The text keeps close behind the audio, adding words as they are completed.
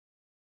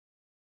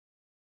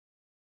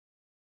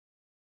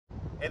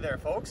Hey there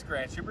folks,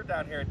 Grant Schubert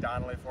down here at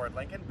Donnelly Ford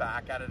Lincoln,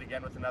 back at it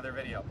again with another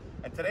video.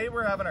 And today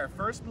we're having our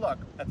first look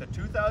at the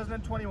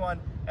 2021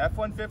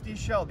 F-150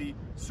 Shelby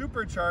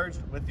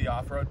Supercharged with the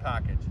off-road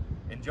package.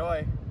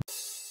 Enjoy!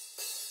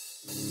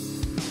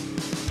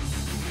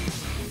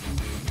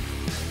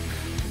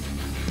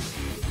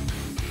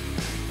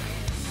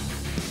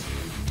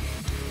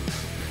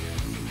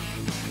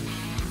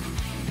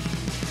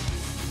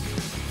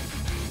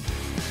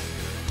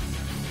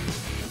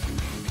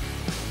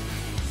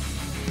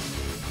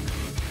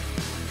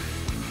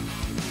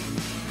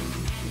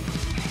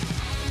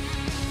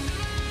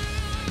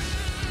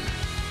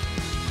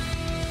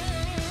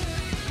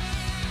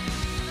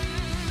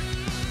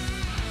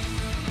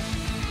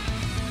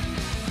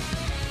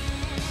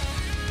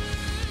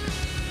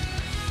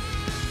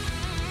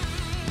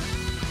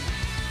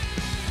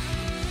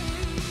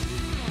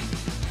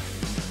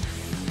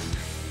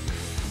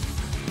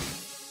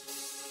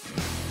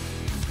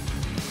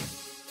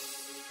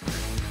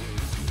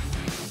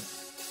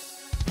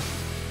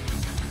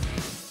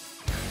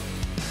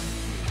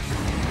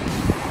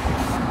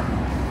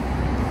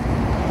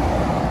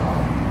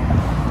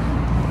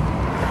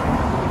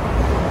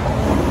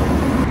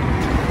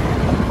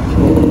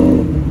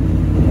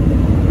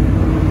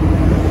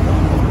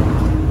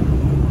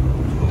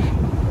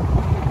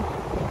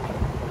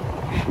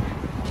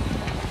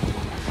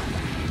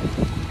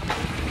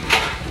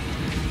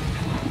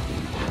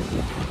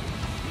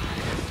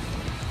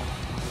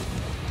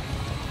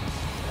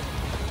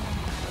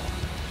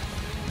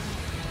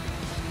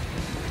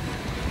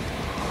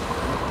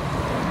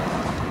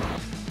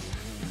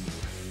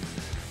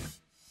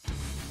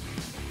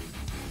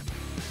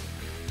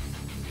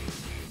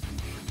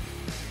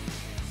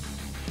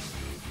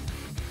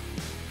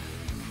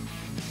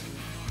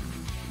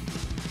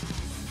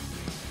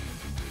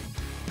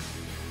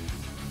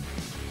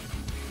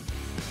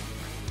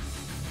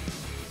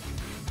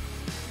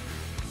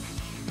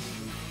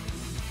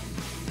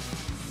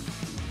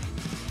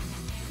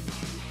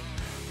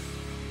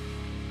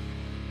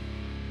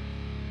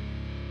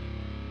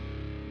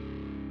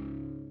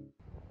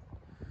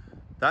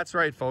 That's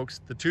right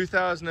folks, the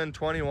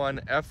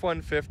 2021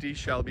 F-150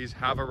 Shelbys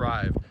have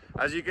arrived.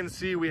 As you can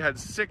see, we had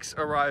 6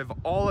 arrive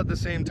all at the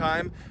same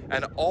time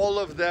and all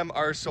of them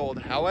are sold.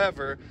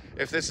 However,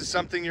 if this is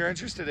something you're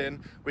interested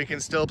in, we can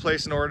still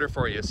place an order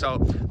for you.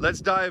 So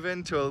let's dive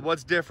into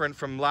what's different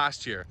from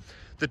last year.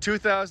 The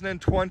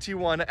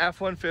 2021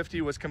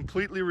 F-150 was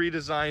completely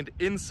redesigned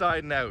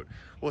inside and out.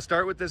 We'll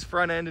start with this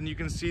front end and you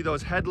can see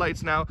those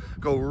headlights now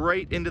go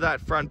right into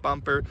that front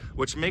bumper,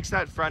 which makes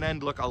that front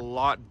end look a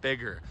lot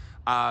bigger.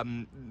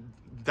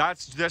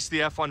 That's just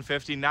the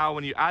F-150. Now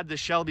when you add the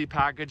Shelby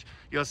package,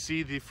 you'll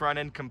see the front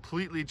end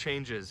completely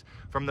changes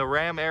from the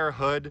Ram Air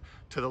hood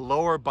to the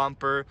lower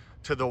bumper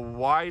to the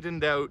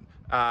widened out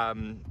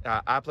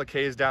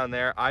appliques down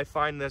there. I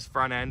find this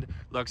front end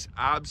looks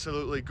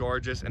absolutely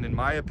gorgeous and in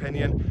my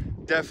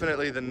opinion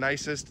definitely the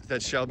nicest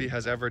that Shelby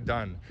has ever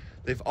done.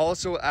 They've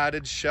also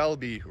added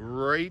Shelby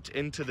right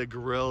into the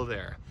grille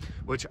there,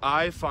 which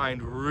I find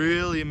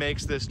really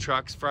makes this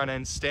truck's front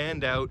end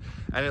stand out,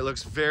 and it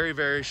looks very,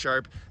 very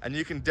sharp. And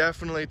you can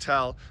definitely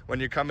tell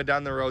when you're coming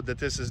down the road that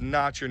this is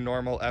not your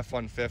normal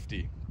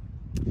F-150.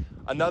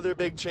 Another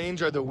big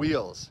change are the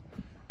wheels.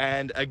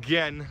 And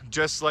again,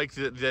 just like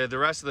the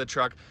rest of the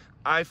truck,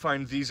 I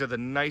find these are the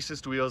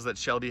nicest wheels that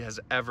Shelby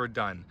has ever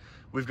done.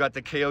 We've got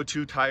the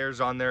KO2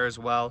 tires on there as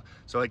well,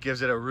 so it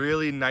gives it a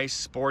really nice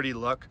sporty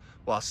look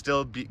while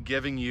still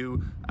giving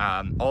you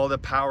all the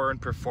power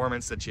and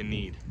performance that you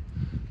need.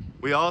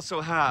 We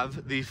also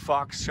have the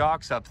Fox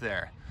shocks up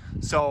there.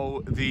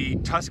 So the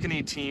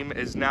Tuscany team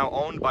is now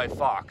owned by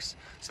Fox.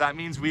 So that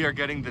means we are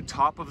getting the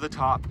top of the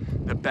top,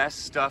 the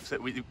best stuff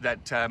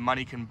that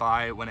money can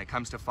buy when it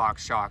comes to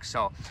Fox shocks.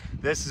 So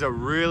this is a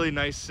really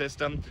nice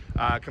system,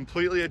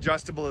 completely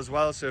adjustable as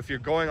well. So if you're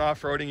going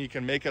off-roading, you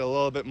can make it a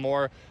little bit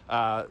more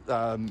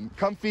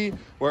comfy.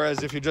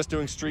 Whereas if you're just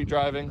doing street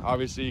driving,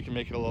 obviously you can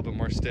make it a little bit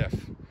more stiff.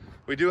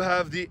 We do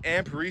have the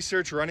AMP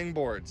Research running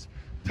boards.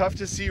 Tough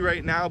to see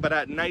right now, but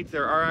at night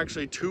there are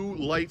actually 2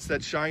 lights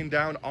that shine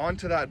down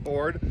onto that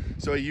board,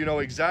 so you know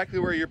exactly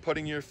where you're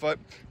putting your foot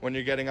when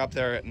you're getting up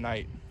there at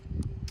night.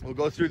 We'll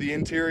go through the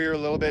interior a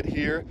little bit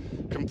here.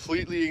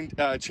 Completely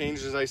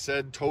changed, as I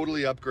said,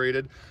 totally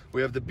upgraded.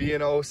 We have the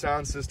B&O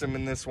sound system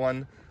in this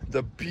one.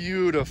 The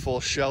beautiful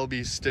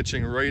Shelby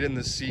stitching right in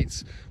the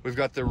seats. We've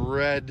got the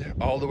red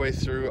all the way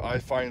through. I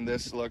find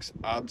this looks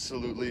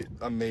absolutely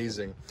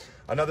amazing.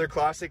 Another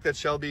classic that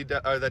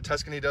that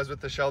Tuscany does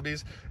with the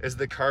Shelbys is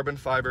the carbon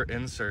fiber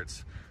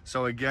inserts.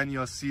 So again,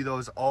 you'll see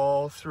those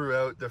all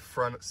throughout the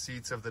front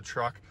seats of the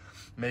truck,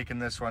 making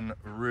this one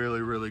really,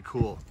 really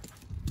cool.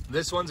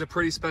 This one's a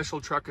pretty special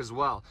truck as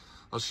well.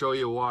 I'll show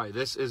you why.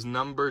 This is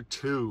number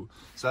 2.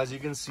 So as you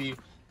can see,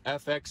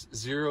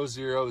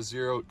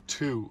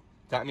 FX0002.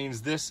 That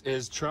means this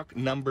is truck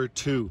number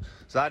 2.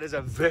 So that is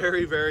a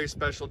very, very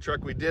special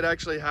truck. We did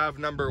actually have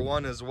number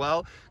 1 as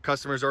well.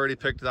 Customers already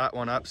picked that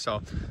one up.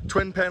 So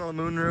twin panel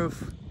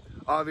moonroof.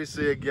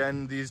 Obviously,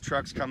 again, these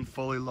trucks come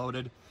fully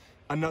loaded.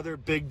 Another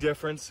big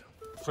difference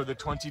for the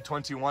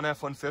 2021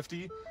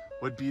 F-150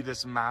 would be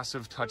this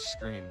massive touch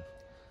screen.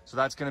 So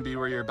that's going to be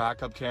where your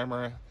backup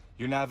camera,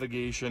 your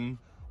navigation,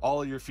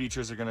 all of your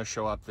features are going to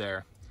show up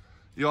there.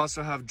 You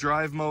also have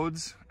drive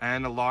modes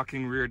and a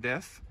locking rear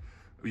diff.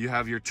 You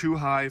have your 2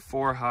 high,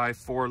 4 high,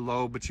 4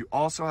 low, but you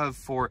also have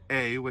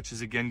 4A, which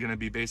is again going to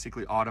be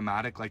basically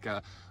automatic, like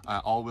a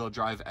all-wheel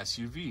drive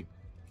SUV.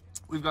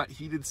 We've got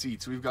heated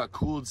seats, we've got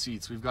cooled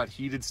seats, we've got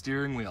heated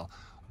steering wheel,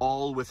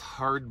 all with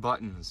hard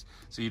buttons.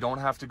 So you don't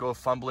have to go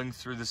fumbling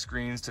through the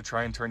screens to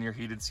try and turn your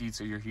heated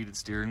seats or your heated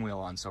steering wheel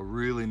on. So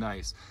really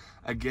nice.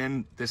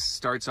 Again, this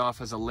starts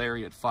off as a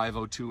Lariat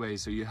 502A,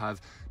 so you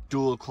have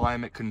dual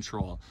climate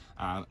control.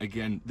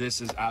 Again,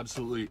 this is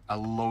absolutely a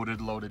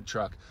loaded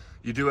truck.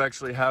 You do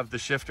actually have the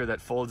shifter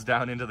that folds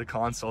down into the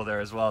console there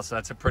as well, so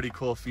that's a pretty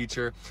cool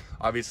feature.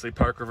 Obviously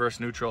park, reverse,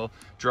 neutral,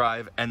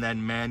 drive, and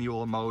then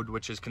manual mode,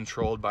 which is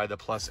controlled by the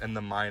plus and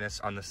the minus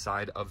on the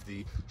side of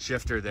the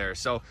shifter there.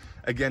 So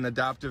again,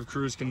 adaptive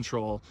cruise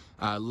control,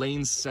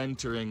 lane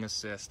centering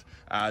assist.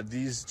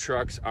 These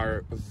trucks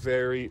are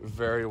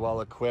very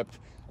well equipped.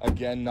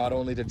 Again, not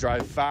only to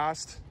drive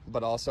fast,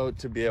 but also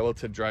to be able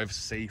to drive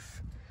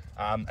safe.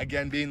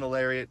 Again, being the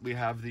Lariat, we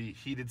have the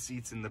heated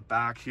seats in the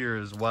back here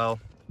as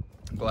well.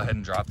 Go ahead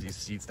and drop these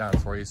seats down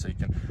for you so you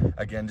can,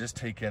 again, just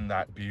take in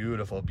that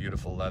beautiful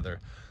leather.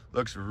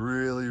 Looks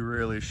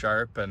really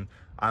sharp, and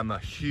I'm a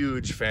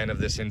huge fan of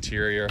this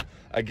interior.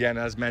 Again,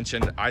 as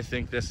mentioned, I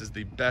think this is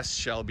the best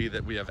Shelby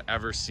that we have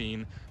ever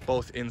seen,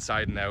 both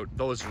inside and out.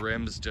 Those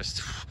rims,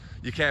 just,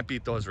 you can't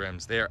beat those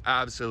rims. They are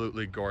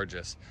absolutely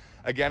gorgeous.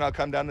 Again, I'll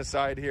come down the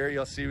side here.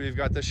 You'll see we've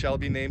got the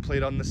Shelby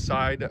nameplate on the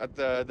side at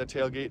the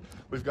tailgate.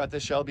 We've got the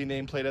Shelby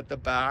nameplate at the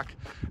back.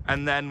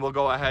 And then we'll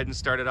go ahead and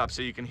start it up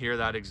so you can hear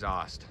that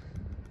exhaust.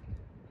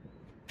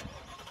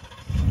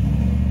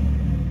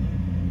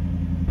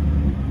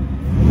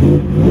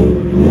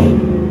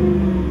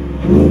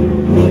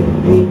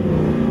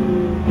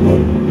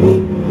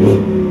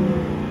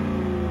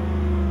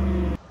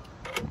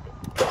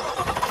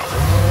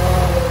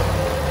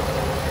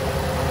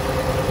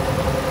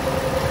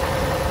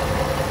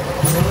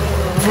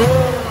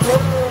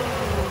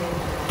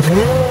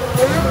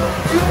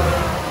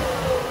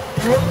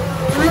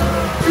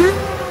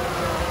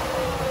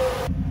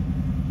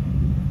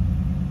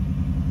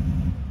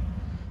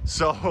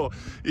 So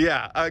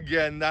yeah,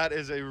 again, that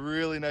is a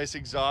really nice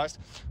exhaust.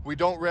 We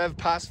don't rev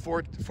past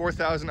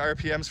 4,000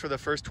 RPMs for the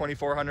first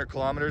 2,400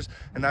 kilometers,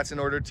 and that's in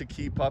order to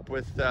keep up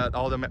with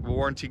all the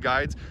warranty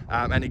guides.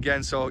 And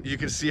again, so you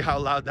can see how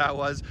loud that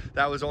was.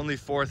 That was only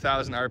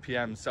 4,000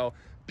 RPMs. So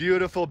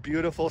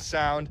beautiful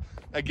sound.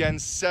 Again,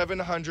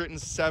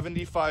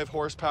 775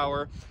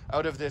 horsepower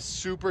out of this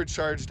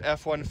supercharged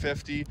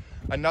F-150.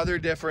 Another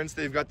difference,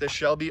 they've got the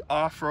Shelby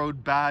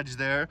Off-Road badge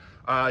there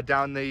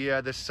down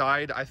the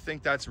side. I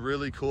think that's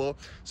really cool.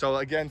 So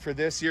again, for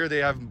this year, they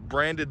have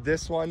branded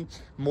this one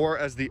more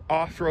as the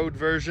off-road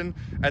version.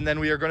 And then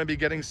we are going to be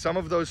getting some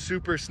of those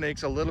Super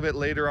Snakes a little bit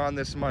later on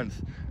this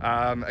month.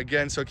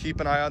 Again, so keep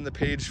an eye on the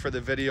page for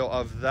the video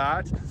of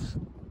that.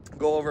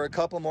 Go over a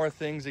couple more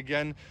things.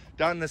 Again,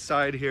 down the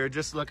side here,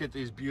 just look at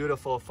these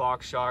beautiful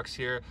Fox shocks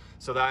here.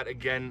 So that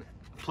again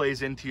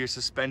plays into your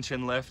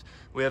suspension lift.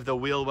 We have the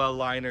wheel well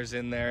liners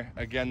in there.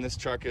 Again, this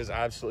truck is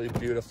absolutely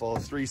beautiful.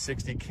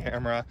 360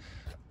 camera,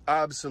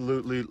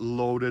 absolutely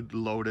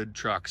loaded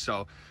truck.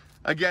 So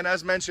again,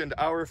 as mentioned,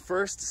 our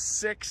first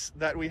 6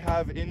 that we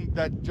have in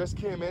that just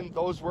came in,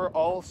 those were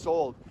all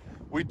sold.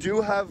 We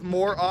do have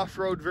more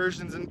off-road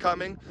versions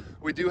incoming.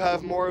 We do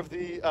have more of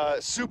the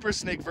Super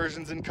Snake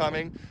versions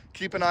incoming.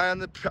 Keep an eye on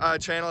the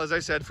channel, as I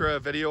said, for a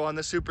video on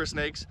the Super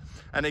Snakes.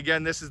 And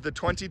again, this is the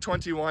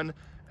 2021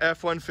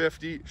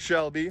 F-150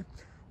 Shelby.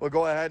 We'll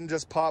go ahead and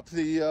just pop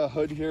the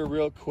hood here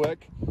real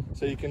quick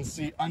so you can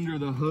see under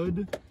the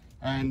hood.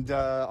 And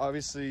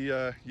obviously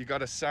you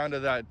got a sound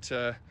of that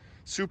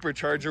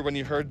supercharger when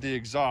you heard the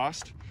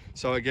exhaust.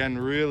 So again,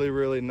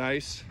 really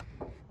nice.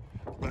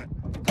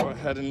 Go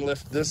ahead and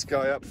lift this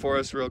guy up for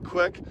us real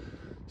quick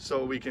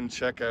so we can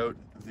check out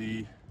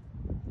the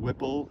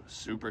Whipple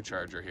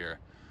supercharger here.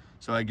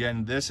 So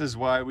again, this is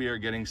why we are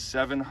getting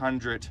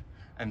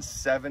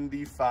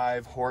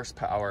 775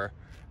 horsepower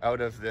out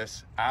of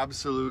this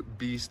absolute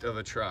beast of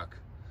a truck.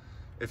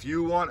 If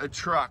you want a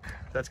truck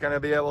that's going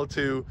to be able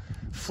to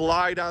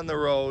fly down the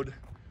road,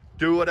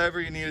 do whatever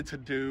you need it to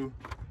do,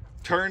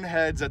 turn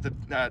heads at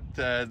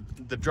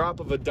the drop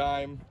of a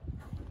dime,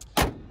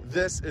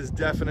 this is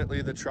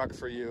definitely the truck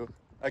for you.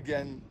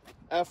 Again,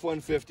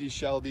 F-150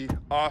 Shelby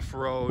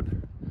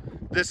off-road.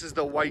 This is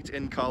the white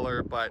in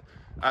color, but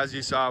as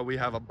you saw, we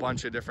have a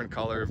bunch of different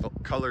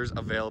colors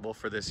available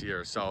for this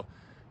year. So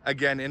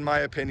again, in my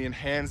opinion,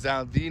 hands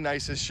down, the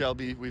nicest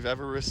Shelby we've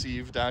ever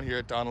received down here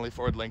at Donnelly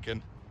Ford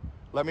Lincoln.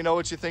 Let me know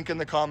what you think in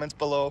the comments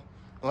below.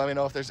 And let me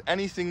know if there's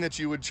anything that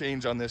you would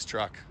change on this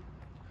truck.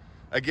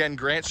 Again,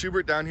 Grant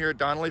Schubert down here at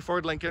Donnelly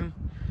Ford Lincoln.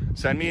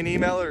 Send me an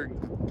email or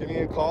give me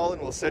a call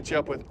and we'll set you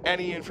up with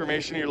any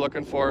information you're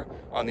looking for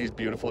on these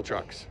beautiful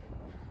trucks.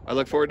 I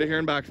look forward to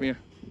hearing back from you.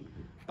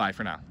 Bye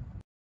for now.